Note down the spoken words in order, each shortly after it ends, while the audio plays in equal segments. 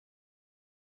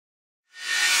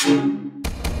Well,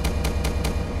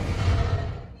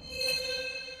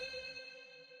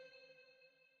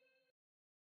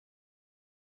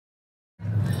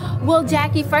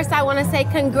 Jackie, first I want to say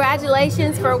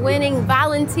congratulations for winning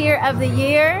Volunteer of the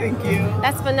Year. Thank you.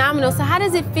 That's phenomenal. So how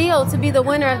does it feel to be the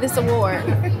winner of this award?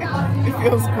 It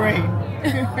feels great.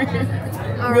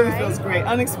 It really feels great.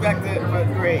 Unexpected, but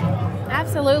great.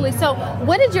 Absolutely. So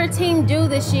what did your team do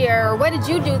this year, or what did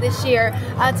you do this year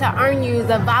to earn you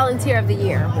the Volunteer of the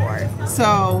Year award?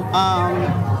 So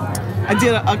I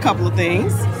did a couple of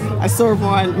things. I serve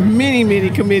on many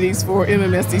committees for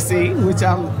MMSDC, which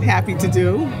I'm happy to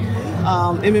do.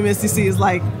 MMSDC is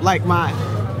like my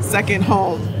second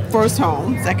home, first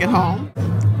home, second home.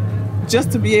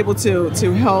 Just to be able to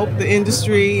help the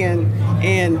industry and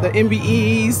the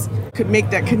MBEs could make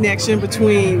that connection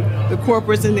between the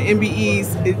corporates and the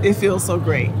MBEs, it feels so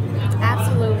great.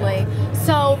 Absolutely.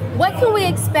 So what can we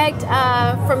expect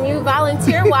from you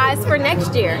volunteer-wise for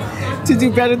next year? To do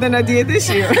better than I did this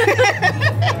year.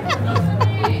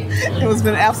 It's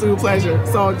been an absolute pleasure.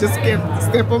 So just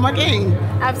step on my game.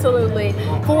 Absolutely.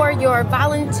 For your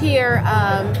volunteer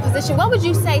position, what would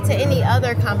you say to any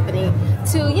other company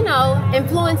to,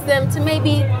 influence them to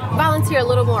maybe volunteer a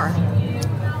little more?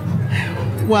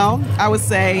 Well, I would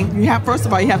say first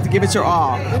of all, you have to give it your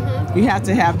all. Mm-hmm. You have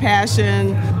to have passion.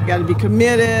 You got to be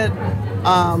committed.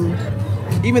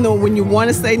 Even though when you want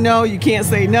to say no, you can't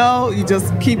say no. You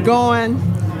just keep going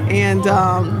and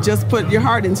just put your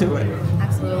heart into it.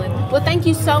 Absolutely. Well, thank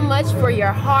you so much for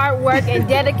your hard work and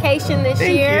dedication this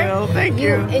year. Thank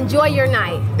you. Enjoy your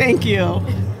night. Thank you.